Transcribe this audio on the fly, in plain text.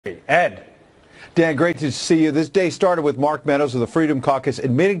Ed. Dan, great to see you. This day started with Mark Meadows of the Freedom Caucus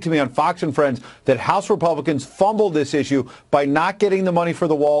admitting to me on Fox and Friends that House Republicans fumbled this issue by not getting the money for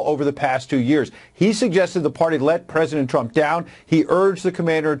the wall over the past 2 years. He suggested the party let President Trump down. He urged the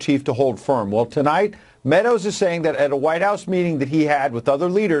commander-in-chief to hold firm. Well, tonight, Meadows is saying that at a White House meeting that he had with other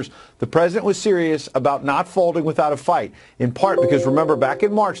leaders, the president was serious about not folding without a fight, in part because, remember, back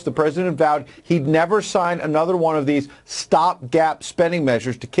in March, the president vowed he'd never sign another one of these stopgap spending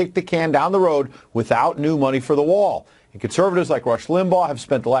measures to kick the can down the road without new money for the wall. And conservatives like Rush Limbaugh have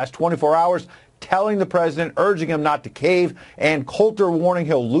spent the last 24 hours telling the president, urging him not to cave, and Coulter warning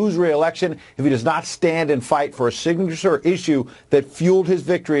he'll lose re-election if he does not stand and fight for a signature issue that fueled his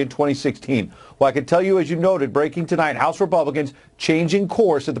victory in 2016. Well, I can tell you, as you noted, breaking tonight, House Republicans changing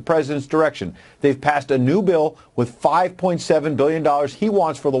course at the president's direction. They've passed a new bill with $5.7 billion he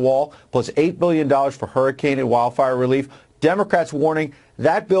wants for the wall, plus $8 billion for hurricane and wildfire relief. Democrats warning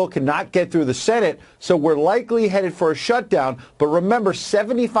that bill cannot get through the Senate, so we're likely headed for a shutdown. But remember,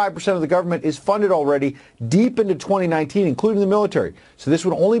 75% of the government is funded already deep into 2019, including the military. So this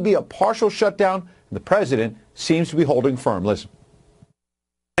would only be a partial shutdown, and the president seems to be holding firm. Listen.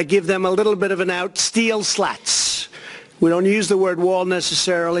 I give them a little bit of an out, steel slats. We don't use the word wall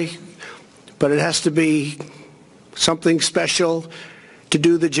necessarily, but it has to be something special to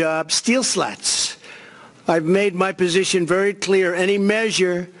do the job. Steel slats. I've made my position very clear. Any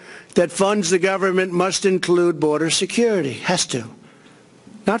measure that funds the government must include border security. Has to.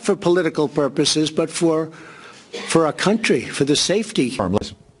 Not for political purposes, but for our country, for the safety.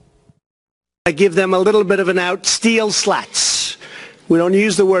 I give them a little bit of an out, steel slats. We don't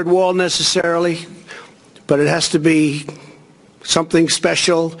use the word wall necessarily, but it has to be something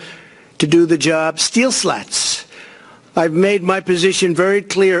special to do the job. Steel slats. I've made my position very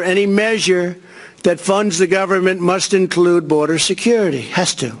clear. Any measure that funds the government must include border security.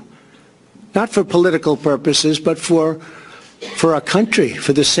 Has to. Not for political purposes, but for our country,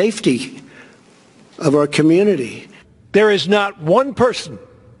 for the safety of our community. There is not one person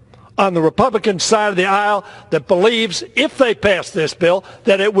on the Republican side of the aisle that believes, if they pass this bill,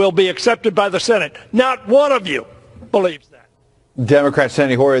 that it will be accepted by the Senate. Not one of you believes that. Democrat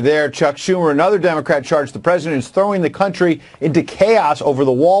Sandy Hoyer there. Chuck Schumer, another Democrat, charged the president is throwing the country into chaos over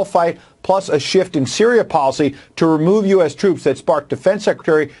the wall fight, plus a shift in Syria policy to remove U.S. troops that sparked Defense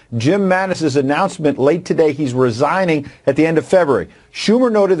Secretary Jim Mattis's announcement late today he's resigning at the end of February.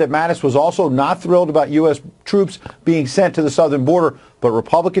 Schumer noted that Mattis was also not thrilled about U.S. troops being sent to the southern border, but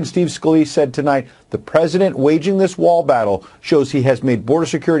Republican Steve Scalise said tonight the president waging this wall battle shows he has made border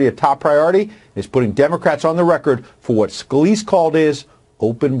security a top priority and is putting Democrats on the record for what Scalise called is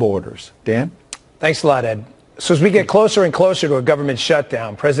open borders. Dan? Thanks a lot, Ed. So as we get closer and closer to a government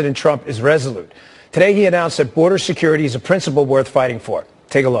shutdown, President Trump is resolute. Today he announced that border security is a principle worth fighting for.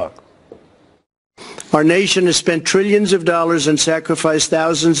 Take a look. Our nation has spent trillions of dollars and sacrificed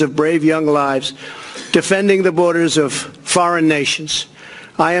thousands of brave young lives defending the borders of foreign nations.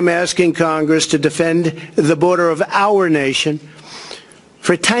 I am asking Congress to defend the border of our nation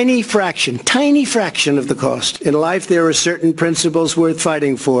for a tiny fraction of the cost. In life, there are certain principles worth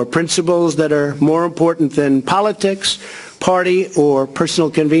fighting for, principles that are more important than politics, party, or personal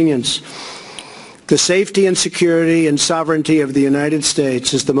convenience. The safety and security and sovereignty of the United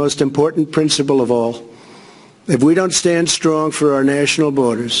States is the most important principle of all. If we don't stand strong for our national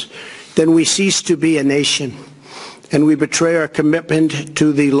borders, then we cease to be a nation, and we betray our commitment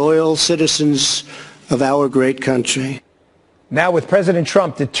to the loyal citizens of our great country. Now, with President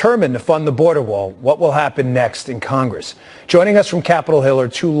Trump determined to fund the border wall, what will happen next in Congress? Joining us from Capitol Hill are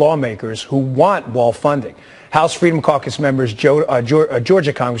two lawmakers who want wall funding. House Freedom Caucus members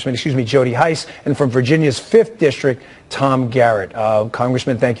Georgia Congressman, Jody Hice, and from Virginia's 5th District, Tom Garrett.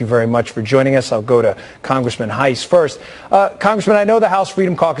 Congressman, thank you very much for joining us. I'll go to Congressman Hice first. Congressman, I know the House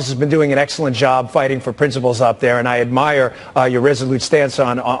Freedom Caucus has been doing an excellent job fighting for principles out there, and I admire your resolute stance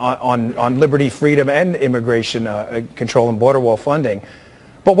on liberty, freedom, and immigration control and border wall funding.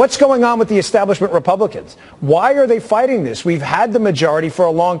 But what's going on with the establishment Republicans? Why are they fighting this? We've had the majority for a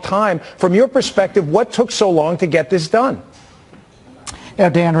long time. From your perspective, what took so long to get this done? Yeah,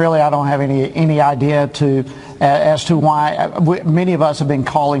 Dan, really, I don't have any idea as to why. Many of us have been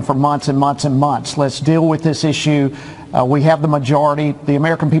calling for months and months and months. Let's deal with this issue. We have the majority. The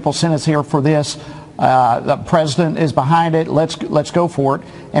American people sent us here for this. The president is behind it. Let's go for it.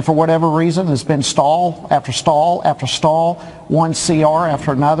 And for whatever reason, there's been stall after stall after stall, one CR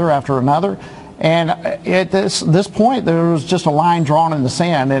after another. And at this point, there was just a line drawn in the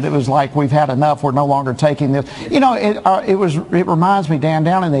sand, and it was like, we've had enough. We're no longer taking this. You know, it reminds me, Dan,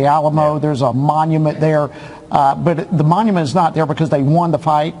 down in the Alamo, there's a monument there, but the monument is not there because they won the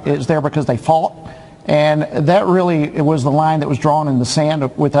fight. It's there because they fought. And that really, it was the line that was drawn in the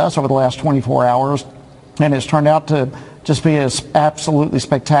sand with us over the last 24 hours, and it's turned out to just be an absolutely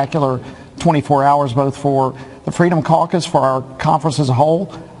spectacular 24 hours, both for the Freedom Caucus, for our conference as a whole,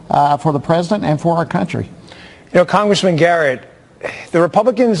 for the president, and for our country. You know, Congressman Garrett, the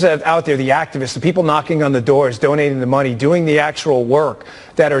Republicans out there, the activists, the people knocking on the doors, donating the money, doing the actual work,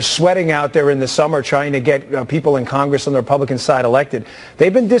 that are sweating out there in the summer trying to get people in Congress on the Republican side elected,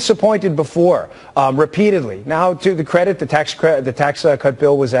 they've been disappointed before, repeatedly. Now, to the credit, the tax cut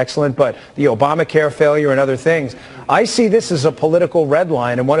bill was excellent, but the Obamacare failure and other things, I see this as a political red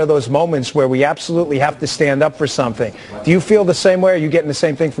line and one of those moments where we absolutely have to stand up for something. Do you feel the same way? Are you getting the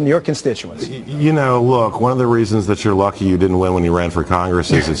same thing from your constituents? You know, look, one of the reasons that you're lucky you didn't win when you ran for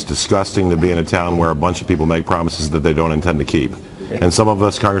Congress is it's disgusting to be in a town where a bunch of people make promises that they don't intend to keep. And some of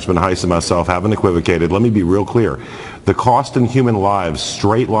us, Congressman Heiss and myself, haven't equivocated. Let me be real clear. The cost in human lives,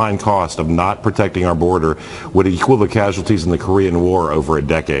 straight line cost of not protecting our border would equal the casualties in the Korean War over a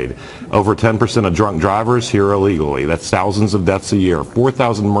decade. Over 10% of drunk drivers here illegally. That's thousands of deaths a year,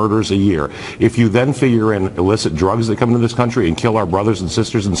 4,000 murders a year. If you then figure in illicit drugs that come into this country and kill our brothers and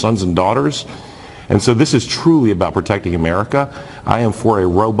sisters and sons and daughters, and so this is truly about protecting America. I am for a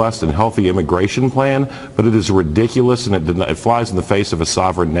robust and healthy immigration plan, but it is ridiculous and it flies in the face of a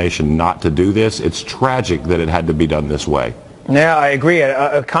sovereign nation not to do this. It's tragic that it had to be done this way. Yeah, I agree.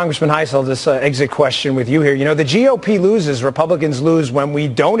 Congressman Heiss, I'll just exit question with you here. You know, the GOP loses, Republicans lose when we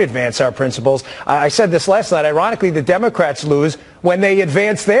don't advance our principles. I said this last night. Ironically, the Democrats lose when they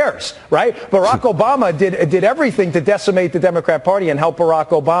advance theirs, right? Barack Obama did everything to decimate the Democrat Party and help Barack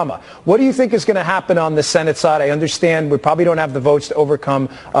Obama. What do you think is going to happen on the Senate side? I understand we probably don't have the votes to overcome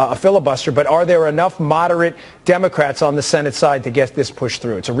a filibuster, but are there enough moderate Democrats on the Senate side to get this pushed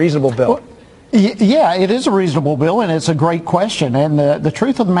through? It's a reasonable bill. Well, yeah, it is a reasonable bill, and it's a great question. And the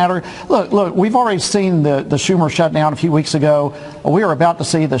truth of the matter, look, we've already seen the Schumer shutdown a few weeks ago. We are about to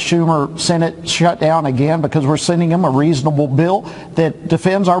see the Schumer Senate shut down again because we're sending them a reasonable bill that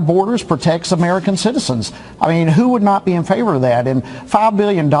defends our borders, protects American citizens. I mean, who would not be in favor of that? And $5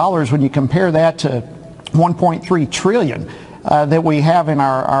 billion, when you compare that to $1.3 trillion that we have in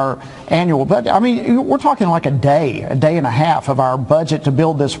our annual budget. I mean, we're talking like a day and a half of our budget to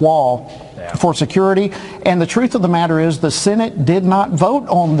build this wall for security. And the truth of the matter is the Senate did not vote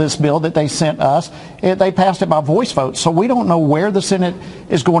on this bill that they sent us. They passed it by voice vote. So we don't know where the Senate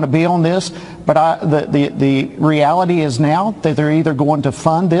is going to be on this. But the reality is now that they're either going to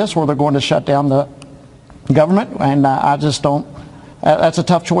fund this or they're going to shut down the government. And I just don't. That's a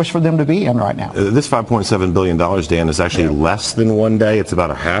tough choice for them to be in right now. This $5.7 billion, Dan, is actually less than one day. It's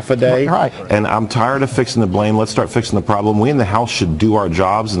about a half a day. Right. And I'm tired of fixing the blame. Let's start fixing the problem. We in the House should do our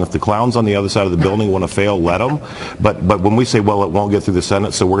jobs, and if the clowns on the other side of the building want to fail, let them. But when we say, well, it won't get through the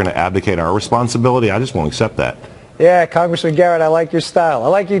Senate, so we're going to abdicate our responsibility, I just won't accept that. Yeah, Congressman Garrett, I like your style. I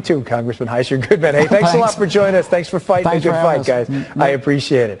like you too, Congressman Heiss. You're a good man. Hey, thanks a lot for joining us. Thanks for fighting a good fight, guys. I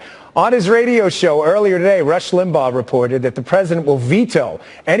appreciate it. On his radio show earlier today, Rush Limbaugh reported that the president will veto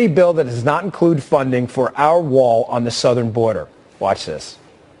any bill that does not include funding for our wall on the southern border. Watch this.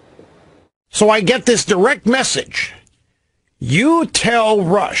 So I get this direct message. You tell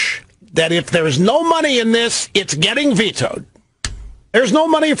Rush that if there's no money in this, it's getting vetoed. There's no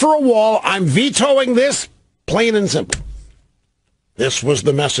money for a wall. I'm vetoing this, plain and simple. This was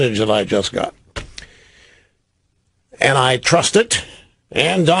the message that I just got. And I trust it.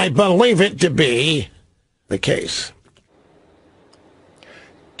 And I believe it to be the case.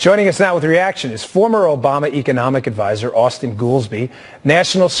 Joining us now with reaction is former Obama economic advisor Austin Goolsbee,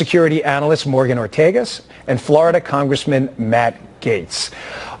 national security analyst Morgan Ortagus, and Florida Congressman Matt Gaetz.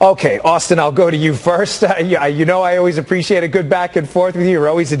 Okay, Austin, I'll go to you first. You know I always appreciate a good back and forth with you. You're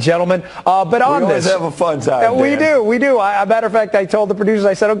always a gentleman. But on this, we always have a fun time. We do. As a matter of fact, I told the producers,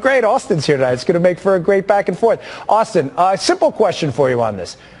 I said, oh, great, Austin's here tonight. It's going to make for a great back and forth. Austin, a simple question for you on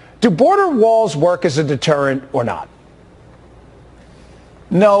this. Do border walls work as a deterrent or not?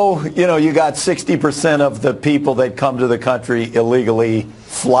 No, you got 60% of the people that come to the country illegally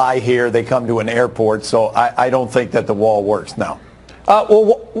fly here. They come to an airport, so I don't think that the wall works, no.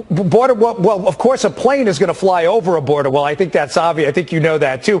 Well, of course, a plane is going to fly over a border wall. I think that's obvious. I think you know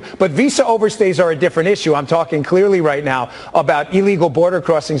that, too. But visa overstays are a different issue. I'm talking clearly right now about illegal border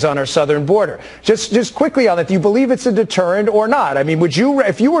crossings on our southern border. Just quickly on it, do you believe it's a deterrent or not? I mean, would you,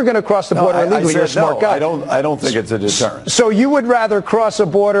 if you were going to cross the border illegally, you're a smart guy. I don't think it's a deterrent. So you would rather cross a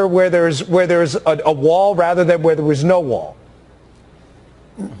border where there's a wall rather than where there was no wall?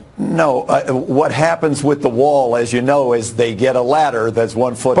 No, what happens with the wall, as you know, is they get a ladder that's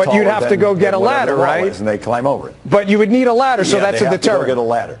 1 foot taller. But you'd have to go get a ladder, right? And they climb over it. But you would need a ladder, so that's a deterrent. They have to go get a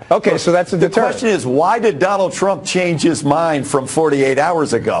ladder. Okay, so that's a deterrent. The question is, why did Donald Trump change his mind from 48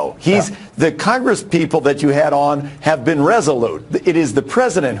 hours ago? The Congress people that you had on have been resolute. It is the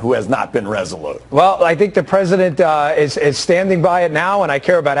president who has not been resolute. Well, I think the president is standing by it now, and I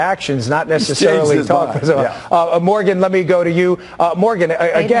care about actions, not necessarily talk. Morgan, let me go to you. Morgan,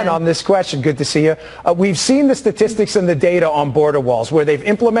 again, on this question, good to see you. We've seen the statistics and the data on border walls, where they've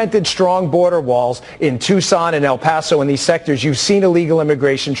implemented strong border walls in Tucson and El Paso and these sectors. You've seen illegal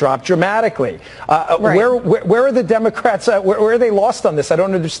immigration drop dramatically. Where are the Democrats? Where are they lost on this? I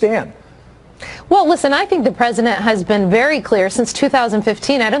don't understand. Well, listen, I think the president has been very clear since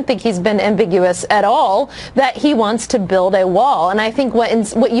 2015. I don't think he's been ambiguous at all that he wants to build a wall. And I think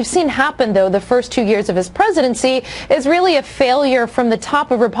what you've seen happen, though, the first 2 years of his presidency is really a failure from the top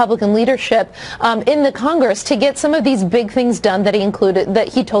of Republican leadership in the Congress to get some of these big things done that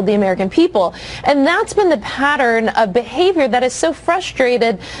he told the American people. And that's been the pattern of behavior that has so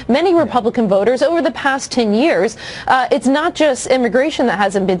frustrated many Republican voters over the past 10 years. It's not just immigration that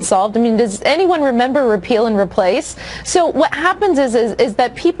hasn't been solved. I mean, does anyone remember repeal and replace? So what happens is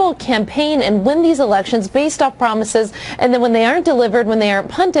that people campaign and win these elections based off promises, and then when they aren't delivered, when they aren't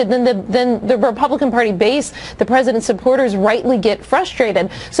punted, then the Republican Party base, the president's supporters, rightly get frustrated.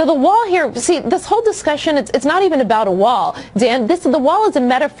 So the wall here, see, this whole discussion, it's not even about a wall, Dan. The wall is a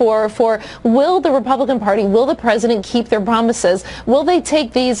metaphor for, will the Republican Party, will the president keep their promises? Will they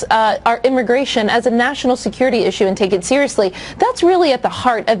take our immigration as a national security issue and take it seriously? That's really at the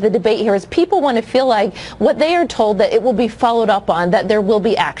heart of the debate here, is people want to feel like what they are told, that it will be followed up on, that there will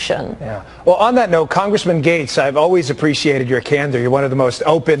be action. Yeah. Well, on that note, Congressman Gates, I've always appreciated your candor. You're one of the most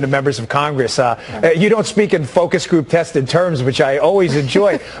open members of Congress. You don't speak in focus group tested terms, which I always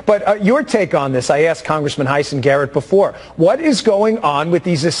enjoy. But your take on this, I asked Congressman Hyson Garrett before. What is going on with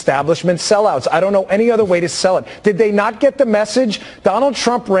these establishment sellouts? I don't know any other way to sell it. Did they not get the message? Donald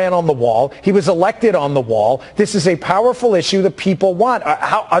Trump ran on the wall. He was elected on the wall. This is a powerful issue that people want.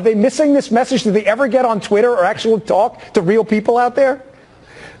 Are they missing this message? Did they ever get on Twitter or actually talk to real people out there?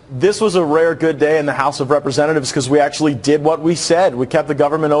 This was a rare good day in the House of Representatives because we actually did what we said. We kept the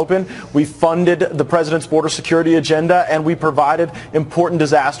government open, we funded the president's border security agenda, and we provided important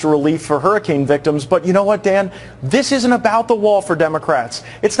disaster relief for hurricane victims. But you know what, Dan? This isn't about the wall for Democrats.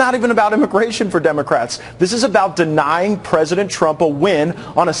 It's not even about immigration for Democrats. This is about denying President Trump a win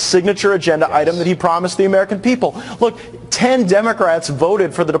on a signature agenda item that he promised the American people. Look, 10 Democrats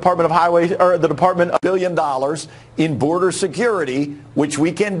voted for the Department of Highway, or the Department of $1 billion in border security, which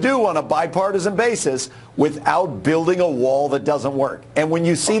we can do on a bipartisan basis without building a wall that doesn't work. And when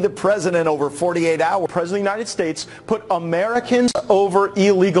you see the president over 48 hours, the President of the United States put Americans over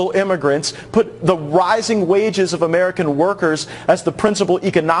illegal immigrants, put the rising wages of American workers as the principal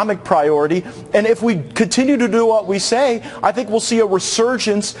economic priority. And if we continue to do what we say, I think we'll see a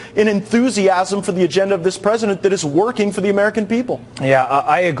resurgence in enthusiasm for the agenda of this president that is working for the American people. Yeah,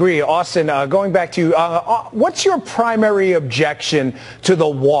 I agree. Austin, going back to you, what's your primary objection to the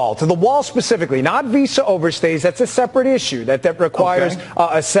wall specifically, not visa overstays? That's a separate issue that requires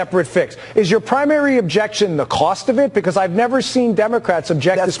a separate fix. Is your primary objection the cost of it? Because I've never seen Democrats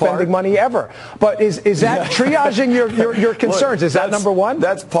object to spending money ever. But is that triaging your concerns? Look, is that number one?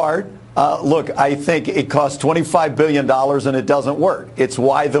 That's part. Look, I think it costs $25 billion and it doesn't work. It's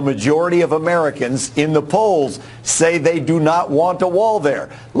why the majority of Americans in the polls say they do not want a wall there.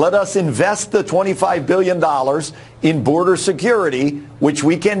 Let us invest the $25 billion in border security, which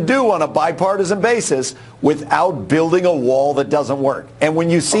we can do on a bipartisan basis without building a wall that doesn't work. And when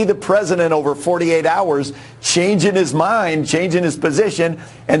you see the president over 48 hours changing his mind, changing his position,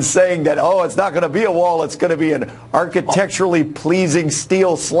 and saying that, oh, it's not going to be a wall, it's going to be an architecturally pleasing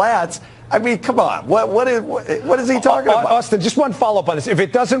steel slats, I mean, come on. What is he talking about? Austin, just one follow-up on this. If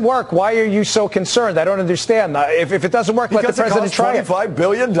it doesn't work, why are you so concerned? I don't understand. If it doesn't work, let the president try it. $25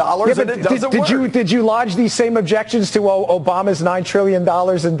 billion and it doesn't work. Did you lodge these same objections to Obama's $9 trillion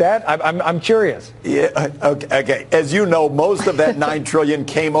in debt? I'm curious. Yeah. Okay. As you know, most of that $9 trillion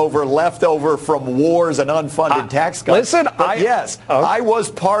came left over from wars and unfunded tax cuts. Listen, I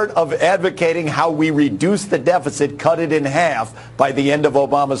was part of advocating how we reduce the deficit, cut it in half by the end of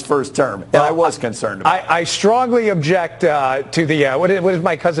Obama's first term. And I was concerned about it. I strongly object to the, what is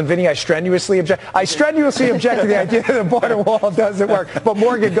my cousin Vinny? I strenuously object to the idea that the border wall doesn't work. But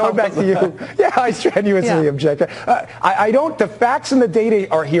Morgan, going back to you. Yeah, I strenuously object. The facts and the data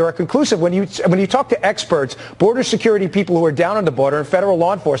are conclusive. When you talk to experts, border security people who are down on the border and federal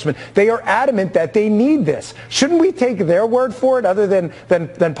law enforcement, they are adamant that they need this. Shouldn't we take their word for it other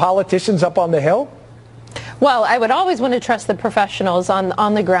than politicians up on the Hill? Well, I would always want to trust the professionals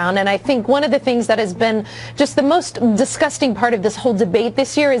on the ground, and I think one of the things that has been just the most disgusting part of this whole debate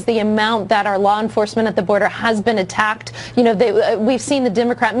this year is the amount that our law enforcement at the border has been attacked. You know, we've seen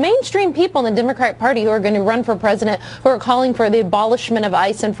the mainstream people in the Democratic Party who are going to run for president who are calling for the abolishment of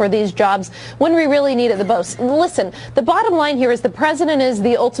ICE and for these jobs when we really need it the most. Listen, the bottom line here is the president is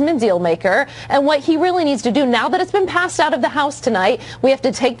the ultimate deal maker, and what he really needs to do now that it's been passed out of the House tonight, we have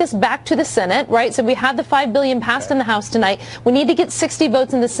to take this back to the Senate, right? So we had the $5 billion passed in the House tonight. We need to get 60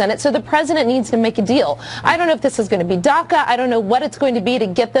 votes in the Senate, so the president needs to make a deal. I don't know if this is going to be DACA. I don't know what it's going to be to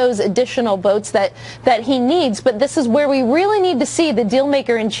get those additional votes that he needs, but this is where we really need to see the deal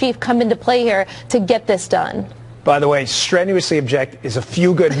maker in chief come into play here to get this done. By the way, strenuously object is A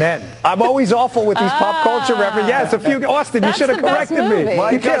Few Good Men. I'm always awful with these pop culture references. Yes, Austin, you should have corrected me.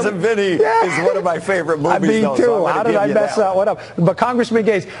 My Cousin Vinny is one of my favorite movies. Me too. So how did I mess that one up? But Congressman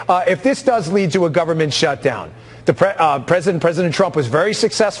Gates, if this does lead to a government shutdown, President Trump was very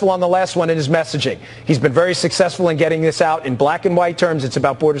successful on the last one in his messaging. He's been very successful in getting this out in black and white terms. It's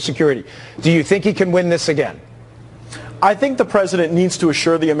about border security. Do you think he can win this again? I think the president needs to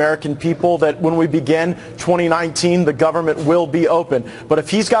assure the American people that when we begin 2019, the government will be open. But if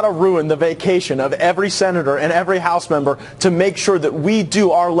he's got to ruin the vacation of every senator and every House member to make sure that we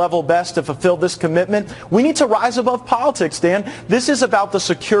do our level best to fulfill this commitment, we need to rise above politics, Dan. This is about the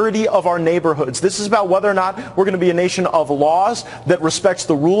security of our neighborhoods. This is about whether or not we're going to be a nation of laws that respects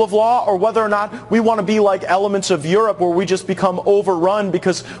the rule of law, or whether or not we want to be like elements of Europe where we just become overrun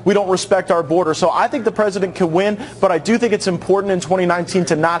because we don't respect our border. So I think the president can win, but I do think it's important in 2019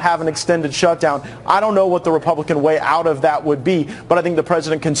 to not have an extended shutdown. I don't know what the Republican way out of that would be, but I think the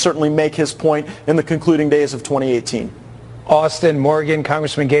president can certainly make his point in the concluding days of 2018. Austin, Morgan,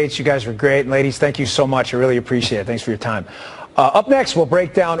 Congressman Gates, you guys were great. And ladies, thank you so much. I really appreciate it. Thanks for your time. Up next, we'll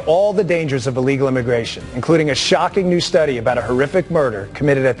break down all the dangers of illegal immigration, including a shocking new study about a horrific murder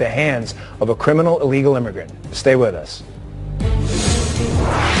committed at the hands of a criminal illegal immigrant. Stay with us.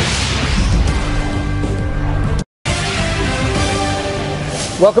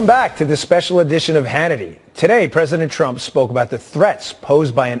 Welcome back to this special edition of Hannity. Today, President Trump spoke about the threats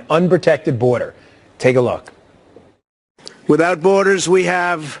posed by an unprotected border. Take a look. Without borders, we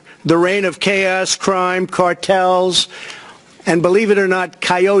have the reign of chaos, crime, cartels, and believe it or not,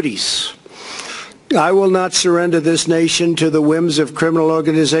 coyotes. I will not surrender this nation to the whims of criminal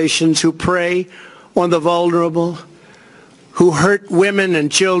organizations who prey on the vulnerable, who hurt women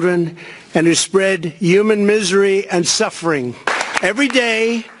and children, and who spread human misery and suffering. Every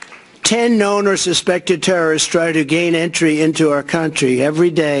day, 10 known or suspected terrorists try to gain entry into our country. Every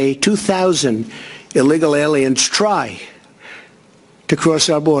day, 2,000 illegal aliens try to cross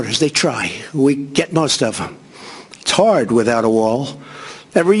our borders. They try. We get most of them. It's hard without a wall.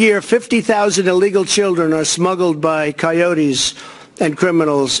 Every year, 50,000 illegal children are smuggled by coyotes and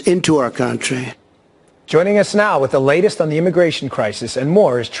criminals into our country. Joining us now with the latest on the immigration crisis and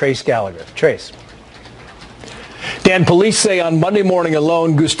more is Trace Gallagher. Trace. Dan, police say on Monday morning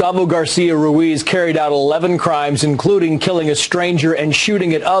alone, Gustavo Garcia Ruiz carried out 11 crimes, including killing a stranger and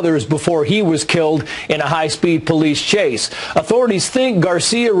shooting at others before he was killed in a high-speed police chase. Authorities think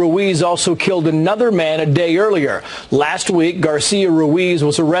Garcia Ruiz also killed another man a day earlier. Last week, Garcia Ruiz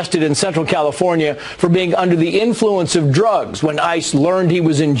was arrested in Central California for being under the influence of drugs. When ICE learned he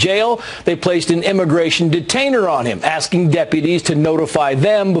was in jail, they placed an immigration detainer on him, asking deputies to notify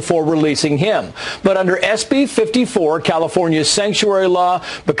them before releasing him. But under SB 54, 54, California's sanctuary law,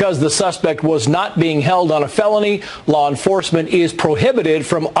 because the suspect was not being held on a felony, law enforcement is prohibited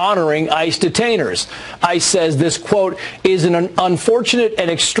from honoring ICE detainers. ICE says this, quote, is an unfortunate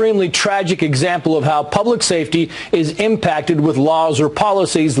and extremely tragic example of how public safety is impacted with laws or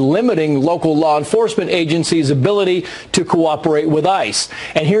policies limiting local law enforcement agencies' ability to cooperate with ICE.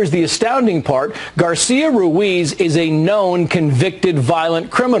 And here's the astounding part. Garcia Ruiz is a known convicted violent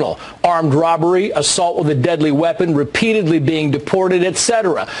criminal. Armed robbery, assault with a deadly weapon, repeatedly being deported,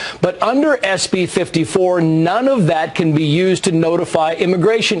 etc. But under SB 54, none of that can be used to notify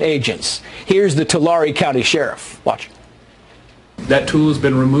immigration agents. Here's the Tulare County Sheriff. Watch. That tool has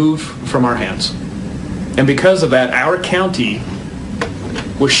been removed from our hands. And because of that, our county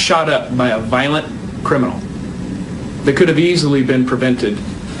was shot up by a violent criminal that could have easily been prevented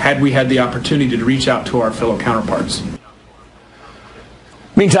had we had the opportunity to reach out to our fellow counterparts.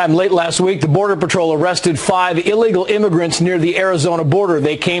 Meantime, late last week, the Border Patrol arrested 5 illegal immigrants near the Arizona border.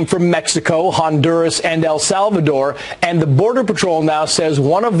 They came from Mexico, Honduras, and El Salvador, and the Border Patrol now says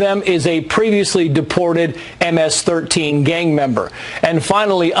one of them is a previously deported MS-13 gang member. And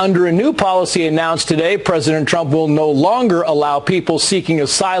finally, under a new policy announced today, President Trump will no longer allow people seeking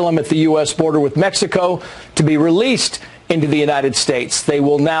asylum at the U.S. border with Mexico to be released into the United States. They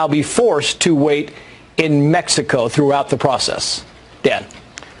will now be forced to wait in Mexico throughout the process. Dan.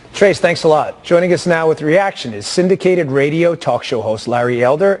 Trace, thanks a lot. Joining us now with reaction is syndicated radio talk show host Larry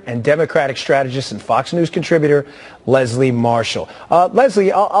Elder and Democratic strategist and Fox News contributor Leslie Marshall.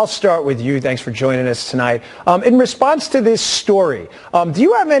 Leslie, I'll start with you. Thanks for joining us tonight. In response to this story, do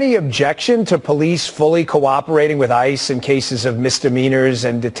you have any objection to police fully cooperating with ICE in cases of misdemeanors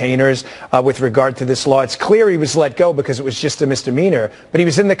and detainers with regard to this law? It's clear he was let go because it was just a misdemeanor, but he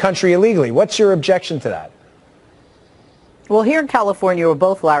was in the country illegally. What's your objection to that? Well, here in California, where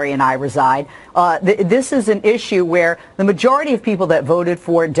both Larry and I reside, this is an issue where the majority of people that voted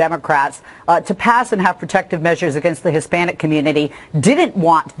for Democrats to pass and have protective measures against the Hispanic community didn't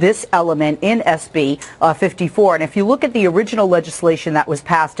want this element in SB 54. And if you look at the original legislation that was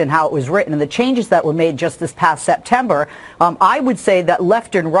passed and how it was written and the changes that were made just this past September, I would say that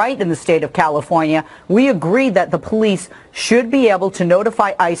left and right in the state of California, we agree that the police should be able to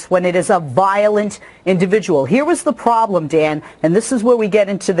notify ICE when it is a violent individual. Here was the problem, Dan, and this is where we get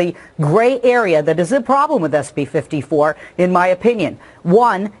into the gray area that is a problem with SB 54, in my opinion.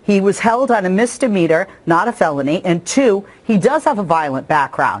 One, he was held on a misdemeanor, not a felony, and two, he does have a violent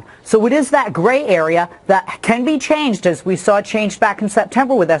background. So it is that gray area that can be changed, as we saw changed back in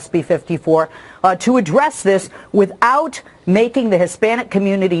September with SB 54, to address this without making the Hispanic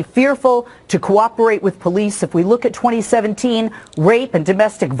community fearful to cooperate with police. If we look at 2017, rape and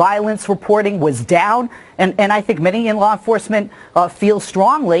domestic violence reporting was down, and I think many in law enforcement feel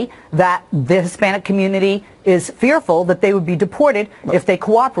strongly that the Hispanic community is fearful that they would be deported if they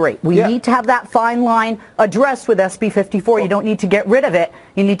cooperate. We need to have that fine line addressed with SB 54. You don't need to get rid of it.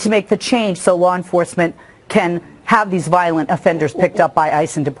 You need to make the change so law enforcement can have these violent offenders picked up by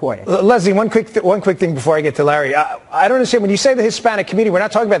ICE and deported. Leslie, one quick thing before I get to Larry. I don't understand. When you say the Hispanic community, we're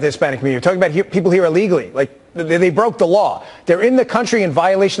not talking about the Hispanic community. We're talking about people here illegally. Like, they broke the law. They're in the country in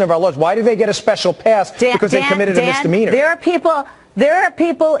violation of our laws. Why do they get a special pass? Because they committed a misdemeanor. There are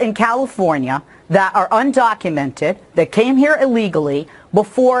people in California that are undocumented, that came here illegally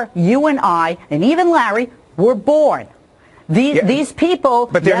before you and I, and even Larry, were born. These people,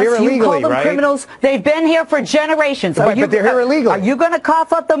 but they're here illegally, you call them right? Criminals. They've been here for generations. But they're here illegally. Are you going to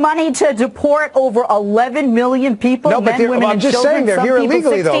cough up the money to deport over 11 million people, no, but men, women, I'm and just children? saying they're here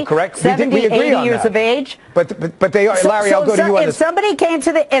illegally, 60, though, correct? 70, we agree 80 on years that. of age. But they are, Larry, I'll go to you on this. If somebody came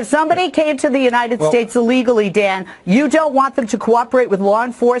to the United States illegally, Dan, you don't want them to cooperate with law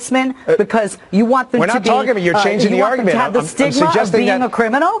enforcement because you want them to be. We're not talking about, you're changing the argument. Have the stigma of being a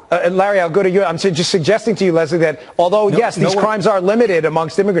criminal? Larry, I'll go to you. I'm just suggesting to you, Leslie, that although, yes, these crimes are limited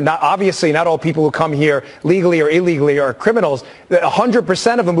amongst immigrants, obviously not all people who come here legally or illegally are criminals.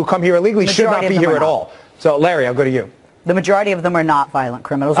 100% of them who come here illegally should not be here at all. So, Larry, I'll go to you. The majority of them are not violent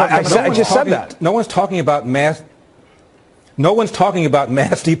criminals. I just said that. No one's talking about mass. No one's talking about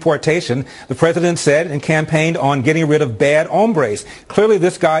mass deportation. The president said and campaigned on getting rid of bad hombres. Clearly,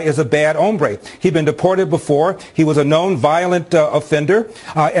 this guy is a bad hombre. He'd been deported before. He was a known violent offender.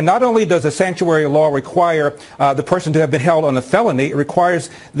 And not only does the sanctuary law require the person to have been held on a felony, it requires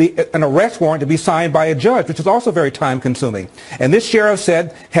an arrest warrant to be signed by a judge, which is also very time-consuming. And this sheriff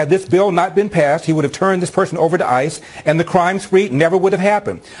said, had this bill not been passed, he would have turned this person over to ICE, and the crime spree never would have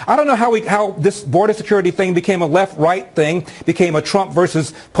happened. I don't know how this border security thing became a left-right thing. thing became a Trump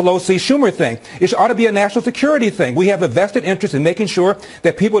versus Pelosi Schumer thing. It ought to be a national security thing. We have a vested interest in making sure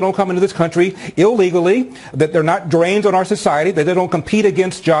that people don't come into this country illegally, that they're not drains on our society, that they don't compete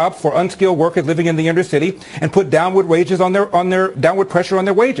against jobs for unskilled workers living in the inner city and put downward wages on their downward pressure on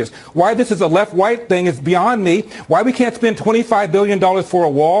their wages. Why this is a left-right thing is beyond me. Why we can't spend $25 billion for a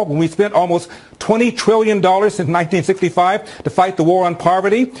wall when we spent almost $20 trillion since 1965 to fight the war on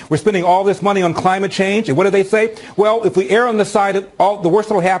poverty. We're spending all this money on climate change. And what do they say? Well, if we err on the side of the worst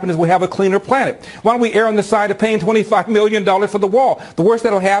that will happen is we'll have a cleaner planet. Why don't we err on the side of paying $25 million for the wall? The worst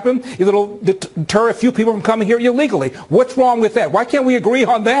that will happen is it'll deter a few people from coming here illegally. What's wrong with that? Why can't we agree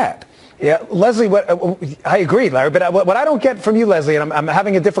on that? Yeah, Leslie, I agree, Larry, but what I don't get from you, Leslie, and I'm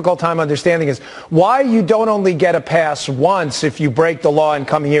having a difficult time understanding is why you don't only get a pass once if you break the law and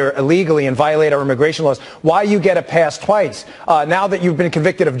come here illegally and violate our immigration laws, why you get a pass twice. Now that you've been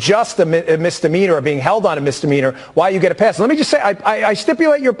convicted of just a misdemeanor or being held on a misdemeanor, why you get a pass. Let me just say, I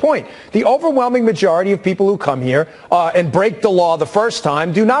stipulate your point. The overwhelming majority of people who come here and break the law the first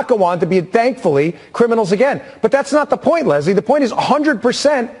time do not go on to be, thankfully, criminals again. But that's not the point, Leslie. The point is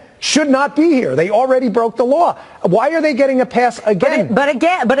 100% should not be here. They already broke the law. Why are they getting a pass again? But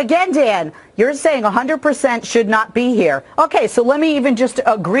again, Dan, you're saying 100% should not be here. Okay, so let me even just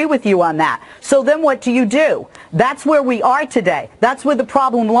agree with you on that. So then what do? That's where we are today. That's where the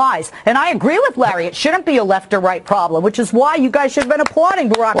problem lies. And I agree with Larry. It shouldn't be a left or right problem, which is why you guys should have been applauding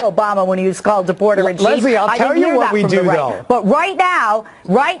Barack Obama when he was called deporter-in-chief. Leslie, I'll tell you what we do, though. But right now,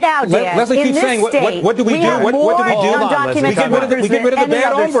 Dan, Leslie keeps saying, what do we do? What do we do? We get rid of the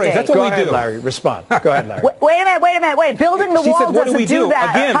bad hombres. That's what we do. Go ahead, Larry. Respond. Go ahead, Larry. Wait a minute. Building the wall doesn't do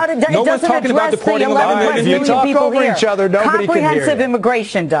that. Again, no one's talking about deporting 11 million people. If you talk over each other, nobody can hear you. Comprehensive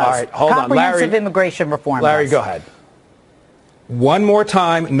immigration does. All right, hold on. Comprehensive immigration reform Larry, does. go ahead. One more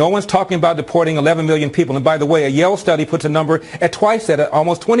time, no one's talking about deporting 11 million people. And by the way, a Yale study puts a number at twice that, at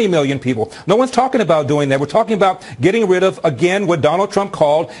almost 20 million people. No one's talking about doing that. We're talking about getting rid of, again, what Donald Trump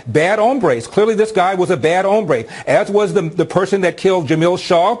called bad hombres. Clearly, this guy was a bad hombre, as was the person that killed Jamil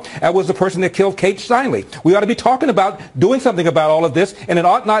Shaw, as was the person that killed Kate Steinle. We ought to be talking about doing something about all of this, and it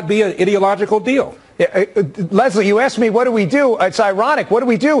ought not be an ideological deal. Leslie, you asked me, what do we do? It's ironic. What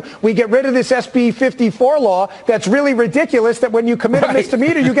do? We get rid of this SB 54 law that's really ridiculous that when you commit a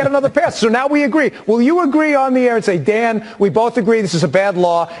misdemeanor, you get another pass. So now we agree. Will you agree on the air and say, Dan, we both agree this is a bad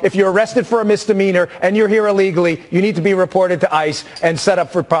law. If you're arrested for a misdemeanor and you're here illegally, you need to be reported to ICE and set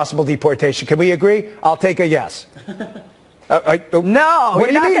up for possible deportation. Can we agree? I'll take a yes. No, what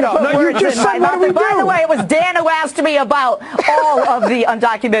do you mean? No, you just said what do we do? By the way, it was Dan who asked me about all of the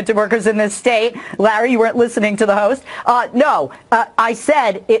undocumented workers in this state. Larry, you weren't listening to the host. No, I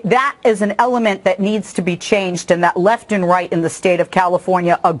said that is an element that needs to be changed and that left and right in the state of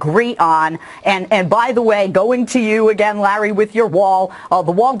California agree on. And by the way, going to you again, Larry, with your wall,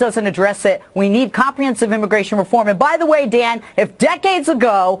 the wall doesn't address it. We need comprehensive immigration reform. And by the way, Dan, if decades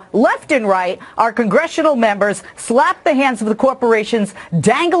ago, left and right, our congressional members slapped the hands of the corporations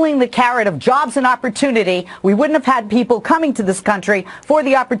dangling the carrot of jobs and opportunity, we wouldn't have had people coming to this country for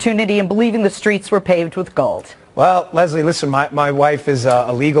the opportunity and believing the streets were paved with gold. Well, Leslie, listen, my wife is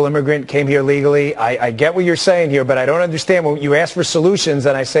a legal immigrant, came here legally. I get what you're saying here, but I don't understand when you ask for solutions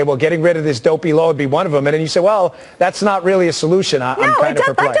and I say, well, getting rid of this dopey law would be one of them. And then you say, well, that's not really a solution. I'm kind of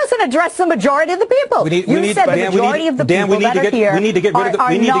perplexed. That doesn't address the majority of the people. We need to get rid of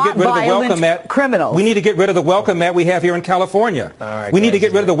the welcome mat. Criminals. We need to get rid of the welcome mat we have here in California. All right, we need to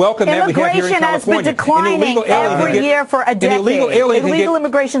get rid of the welcome mat we have here in California. Immigration has been declining every year for a decade. Illegal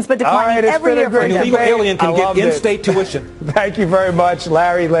immigration's been declining every year for a decade. An illegal alien can get in-state tuition. Thank you very much,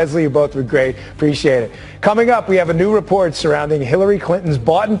 Larry, Leslie. You both were great. Appreciate it. Coming up, we have a new report surrounding Hillary Clinton's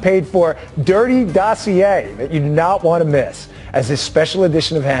bought and paid for dirty dossier that you do not want to miss as this special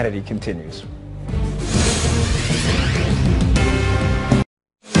edition of Hannity continues.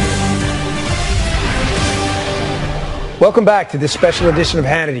 Welcome back to this special edition of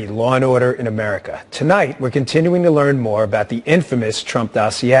Hannity, Law and Order in America. Tonight, we're continuing to learn more about the infamous Trump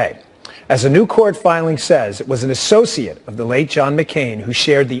dossier. As a new court filing says, it was an associate of the late John McCain who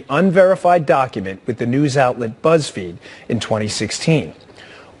shared the unverified document with the news outlet BuzzFeed in 2016.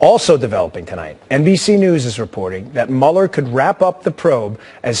 Also developing tonight, NBC News is reporting that Mueller could wrap up the probe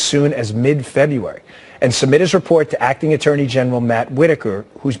as soon as mid-February and submit his report to Acting Attorney General Matt Whitaker,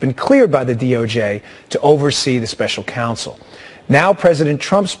 who's been cleared by the DOJ to oversee the special counsel. Now President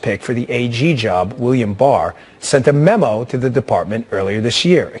Trump's pick for the AG job, William Barr, sent a memo to the department earlier this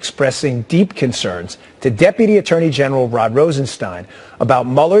year expressing deep concerns to Deputy Attorney General Rod Rosenstein about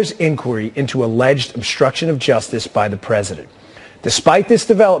Mueller's inquiry into alleged obstruction of justice by the president. Despite this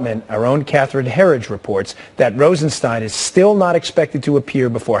development, our own Catherine Herridge reports that Rosenstein is still not expected to appear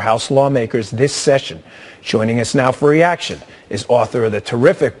before House lawmakers this session. Joining us now for reaction is author of the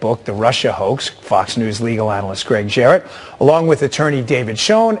terrific book, The Russia Hoax, Fox News legal analyst Greg Jarrett, along with attorney David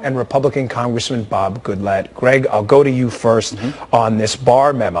Schoen and Republican Congressman Bob Goodlatte. Greg, I'll go to you first on this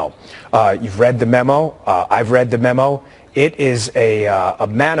Barr memo. You've read the memo. I've read the memo. It is a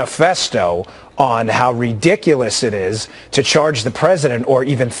manifesto on how ridiculous it is to charge the president or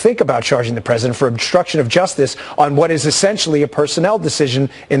even think about charging the president for obstruction of justice on what is essentially a personnel decision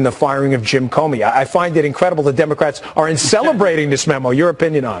in the firing of Jim Comey. I find it incredible the Democrats are in celebrating this memo. Your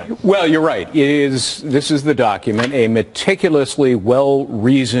opinion on it? Well, you're right. This is the document, a meticulously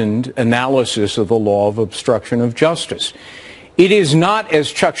well-reasoned analysis of the law of obstruction of justice. It is not,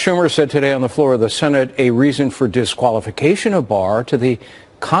 as Chuck Schumer said today on the floor of the Senate, a reason for disqualification of Barr. To the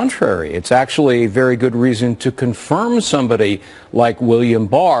contrary, it's actually a very good reason to confirm somebody like William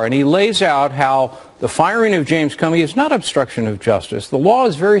Barr. And he lays out how the firing of James Comey is not obstruction of justice. The law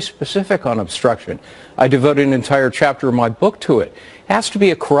is very specific on obstruction. I devoted an entire chapter of my book to it. It has to be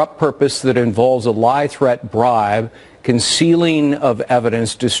a corrupt purpose that involves a lie, threat, bribe, concealing of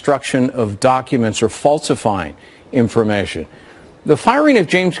evidence, destruction of documents, or falsifying information. The firing of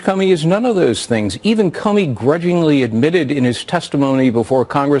James Comey is none of those things. Even Comey grudgingly admitted in his testimony before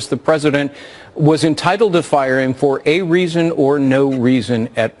Congress the president was entitled to fire him for a reason or no reason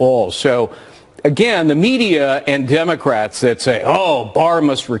at all. So, again, the media and Democrats that say, oh, Barr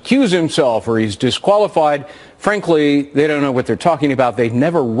must recuse himself or he's disqualified, frankly, they don't know what they're talking about. They've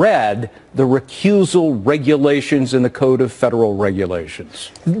never read the recusal regulations in the Code of Federal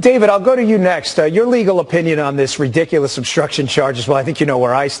Regulations. David, I'll go to you next. Your legal opinion on this ridiculous obstruction charges. Well, I think you know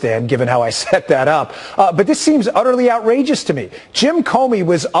where I stand, given how I set that up. But this seems utterly outrageous to me. Jim Comey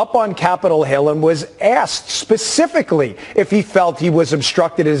was up on Capitol Hill and was asked specifically if he felt he was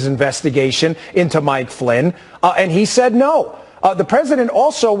obstructed his investigation into Mike Flynn, and he said no. The president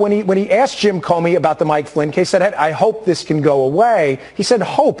also, when he asked Jim Comey about the Mike Flynn case, said, I hope this can go away. He said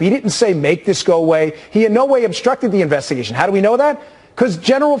hope. He didn't say make this go away. He in no way obstructed the investigation. How do we know that? Because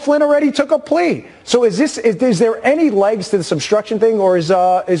General Flynn already took a plea. So is there any legs to this obstruction thing, or is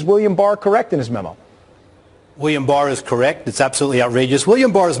William Barr correct in his memo? William Barr is correct. It's absolutely outrageous.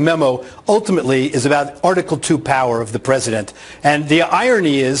 William Barr's memo ultimately is about Article 2 power of the president. And the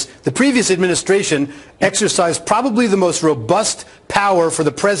irony is the previous administration exercised probably the most robust power for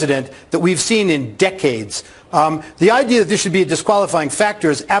the president that we've seen in decades. The idea that this should be a disqualifying factor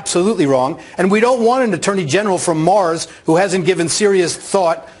is absolutely wrong. And we don't want an attorney general from Mars who hasn't given serious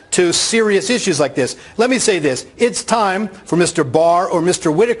thought to serious issues like this. Let me say this. It's time for Mr. Barr or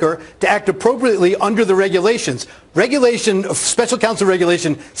Mr. Whitaker to act appropriately under the regulations. Special Counsel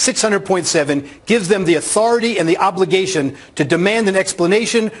Regulation 600.7 gives them the authority and the obligation to demand an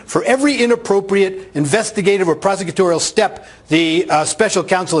explanation for every inappropriate investigative or prosecutorial step the special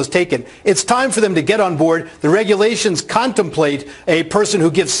counsel has taken. It's time for them to get on board. The regulations contemplate a person who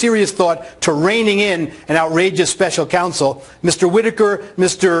gives serious thought to reining in an outrageous special counsel. Mr. Whitaker,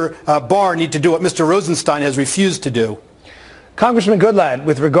 Mr. Barr need to do what Mr. Rosenstein has refused to do. Congressman Goodlatte,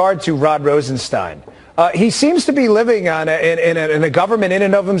 with regard to Rod Rosenstein, he seems to be living in a government in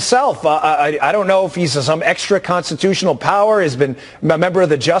and of himself. I don't know if he's some extra constitutional power, has been a member of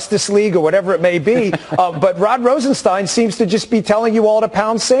the Justice League or whatever it may be, but Rod Rosenstein seems to just be telling you all to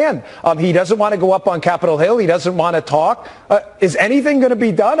pound sand. He doesn't want to go up on Capitol Hill. He doesn't want to talk. Is anything going to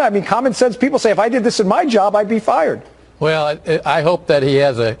be done? I mean, common sense people say if I did this in my job, I'd be fired. Well, I hope that he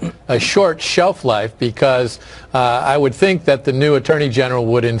has a short shelf life, because I would think that the new Attorney General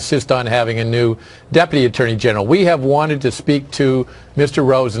would insist on having a new Deputy Attorney General. We have wanted to speak to Mr.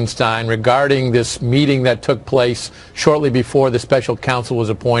 Rosenstein regarding this meeting that took place shortly before the special counsel was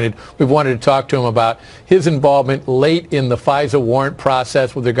appointed. We've wanted to talk to him about his involvement late in the FISA warrant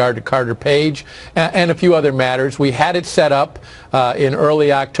process with regard to Carter Page and a few other matters. We had it set up in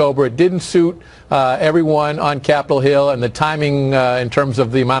early October. It didn't suit everyone on Capitol Hill, and the timing in terms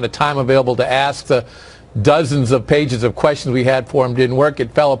of the amount of time available to ask the dozens of pages of questions we had for him didn't work.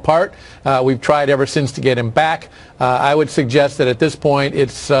 It fell apart. We've tried ever since to get him back. I would suggest that at this point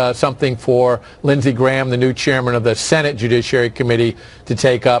it's something for Lindsey Graham, the new chairman of the Senate Judiciary Committee, to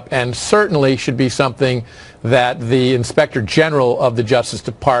take up, and certainly should be something that the Inspector General of the Justice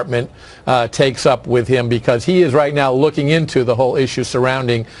Department takes up with him, because he is right now looking into the whole issue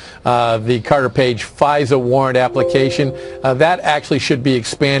surrounding the Carter Page FISA warrant application. That actually should be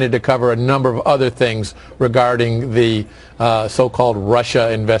expanded to cover a number of other things regarding the so-called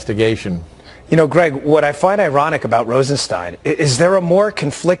Russia investigation. You know, Greg, what I find ironic about Rosenstein, is there a more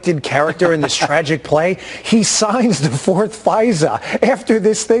conflicted character in this tragic play? He signs the fourth FISA after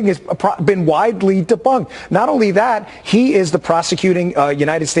this thing has been widely debunked. Not only that, he is the prosecuting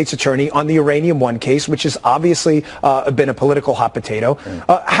United States attorney on the Uranium One case, which has obviously been a political hot potato.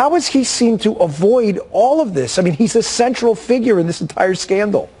 How has he seemed to avoid all of this? I mean, he's a central figure in this entire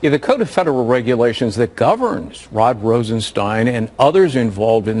scandal. Yeah, the Code of Federal Regulations that governs Rod Rosenstein and others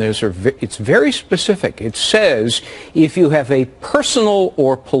involved in this it's very specific. It says if you have a personal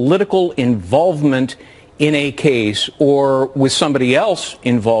or political involvement in a case or with somebody else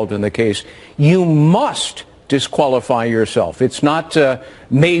involved in the case, you must disqualify yourself. It's not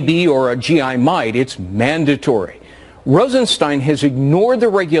maybe or a gee, I might. It's mandatory. Rosenstein has ignored the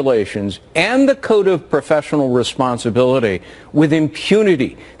regulations and the Code of Professional Responsibility with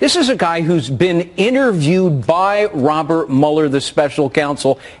impunity. This is a guy who's been interviewed by Robert Mueller, the special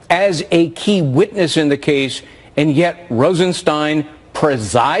counsel, as a key witness in the case, and yet Rosenstein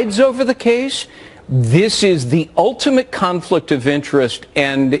presides over the case. This is the ultimate conflict of interest,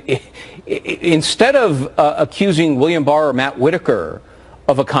 and instead of accusing William Barr or Matt Whitaker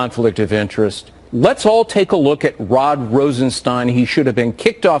of a conflict of interest, let's all take a look at Rod Rosenstein. He should have been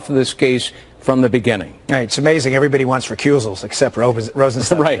kicked off of this case from the beginning. Right, it's amazing. Everybody wants recusals except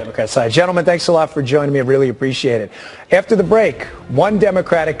Rosenstein on the Democrat side. Gentlemen, thanks a lot for joining me. I really appreciate it. After the break, one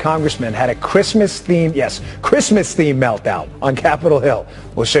Democratic congressman had a Christmas-themed meltdown on Capitol Hill.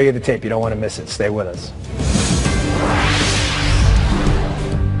 We'll show you the tape. You don't want to miss it. Stay with us.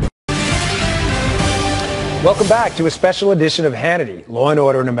 Welcome back to a special edition of Hannity, Law and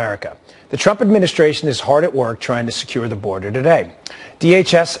Order in America. The Trump administration is hard at work trying to secure the border today.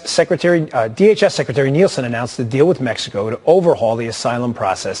 DHS Secretary Nielsen announced a deal with Mexico to overhaul the asylum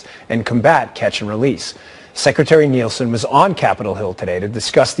process and combat catch and release. Secretary Nielsen was on Capitol Hill today to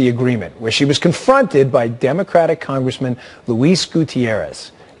discuss the agreement, where she was confronted by Democratic Congressman Luis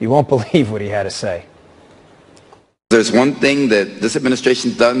Gutierrez. You won't believe what he had to say. There's one thing that this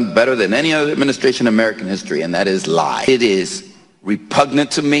administration's done better than any other administration in American history, and that is lie. It is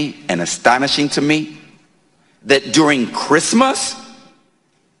repugnant to me and astonishing to me that during Christmas,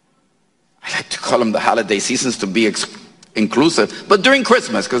 I like to call them the holiday seasons to be inclusive, but during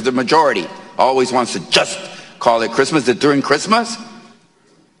Christmas, because the majority always wants to just call it Christmas, that during Christmas,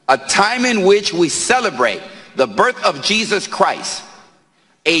 a time in which we celebrate the birth of Jesus Christ,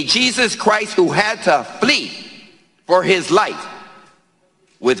 a Jesus Christ who had to flee for his life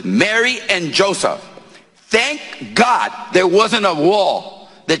with Mary and Joseph. Thank God there wasn't a wall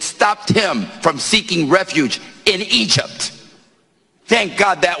that stopped him from seeking refuge in Egypt. Thank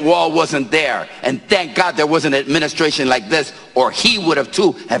God that wall wasn't there. And thank God there was an administration like this, or he would have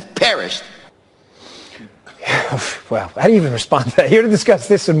too have perished. Well, how do you even respond to that? Here to discuss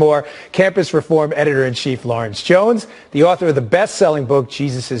this and more, Campus Reform Editor-in-Chief Lawrence Jones, the author of the best-selling book,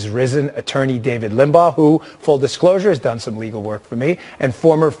 Jesus is Risen, attorney David Limbaugh, who, full disclosure, has done some legal work for me, and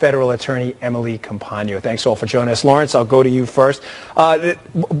former federal attorney Emily Compagno. Thanks all for joining us. Lawrence, I'll go to you first.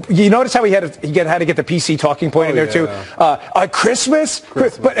 You notice how he had to get the PC talking point in there, too? Christmas?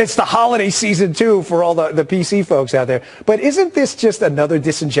 But it's the holiday season, too, for all the PC folks out there. But isn't this just another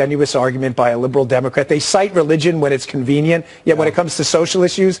disingenuous argument by a liberal Democrat? They cite religion when it's convenient, yet when it comes to social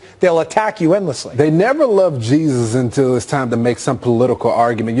issues, they'll attack you endlessly. They never love Jesus until it's time to make some political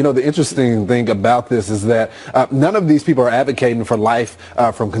argument. You know, the interesting thing about this is that none of these people are advocating for life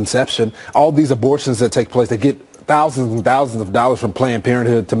from conception. All these abortions that take place, they get thousands and thousands of dollars from Planned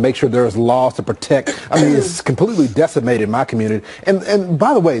Parenthood to make sure there's laws to protect. I mean, it's completely decimated my community. And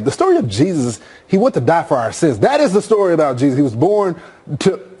by the way, the story of Jesus, he went to die for our sins. That is the story about Jesus. He was born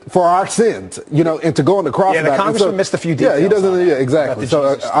for our sins, you know, and to go on the cross. Yeah, the congressman missed a few details. Yeah, he doesn't. Yeah, exactly.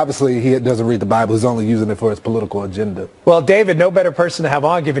 So obviously he doesn't read the Bible. He's only using it for his political agenda. Well, David, no better person to have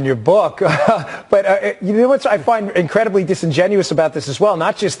on given your book. But you know what I find incredibly disingenuous about this as well?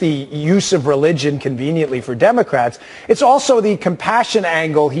 Not just the use of religion conveniently for Democrats. It's also the compassion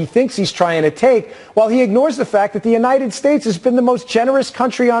angle he thinks he's trying to take, while he ignores the fact that the United States has been the most generous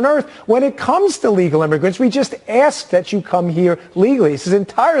country on earth when it comes to legal immigrants. We just ask that you come here legally. This is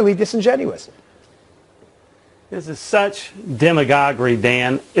entirely disingenuous. This is such demagoguery,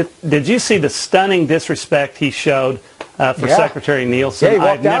 Dan. Did you see the stunning disrespect he showed for Secretary Nielsen? Yeah,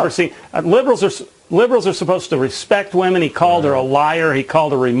 I've never seen. Liberals are supposed to respect women. He called her a liar. He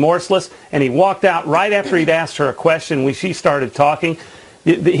called her remorseless, and he walked out right after he'd asked her a question when she started talking.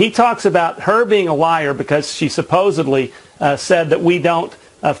 He talks about her being a liar because she supposedly said that we don't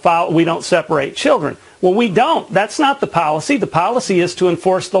separate children. Well, we don't. That's not the policy. The policy is to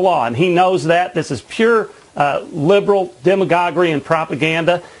enforce the law, and he knows that. This is pure liberal demagoguery and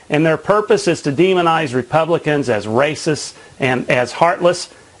propaganda, and their purpose is to demonize Republicans as racist and as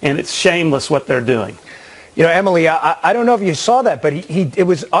heartless, and it's shameless what they're doing. You know, Emily, I don't know if you saw that, but it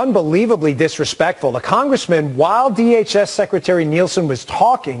was unbelievably disrespectful. The congressman, while DHS Secretary Nielsen was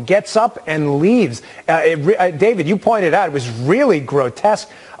talking, gets up and leaves. David, you pointed out it was really grotesque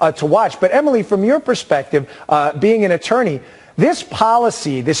to watch. But Emily, from your perspective, being an attorney, this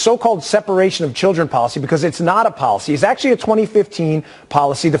policy, this so-called separation of children policy, because it's not a policy, it's actually a 2015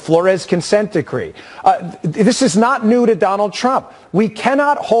 policy, the Flores consent decree. This is not new to Donald Trump. We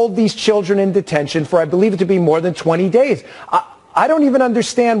cannot hold these children in detention for, I believe it to be more than 20 days. I don't even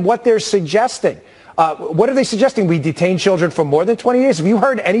understand what they're suggesting. What are they suggesting? We detain children for more than 20 days? Have you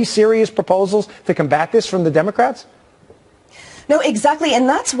heard any serious proposals to combat this from the Democrats? No, exactly, and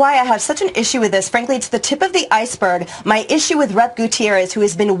that's why I have such an issue with this. Frankly, it's the tip of the iceberg. My issue with Rep. Gutierrez, who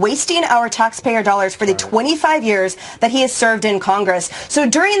has been wasting our taxpayer dollars for the 25 years that he has served in Congress. So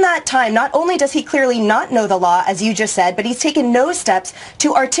during that time, not only does he clearly not know the law, as you just said, but he's taken no steps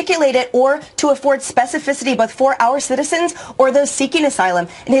to articulate it or to afford specificity both for our citizens or those seeking asylum.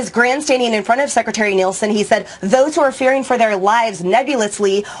 In his grandstanding in front of Secretary Nielsen, he said those who are fearing for their lives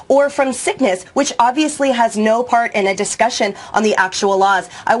nebulously or from sickness, which obviously has no part in a discussion on the actual laws.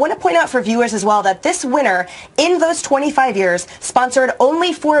 I want to point out for viewers as well that this winter, in those 25 years, sponsored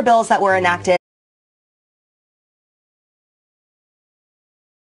only 4 bills that were enacted.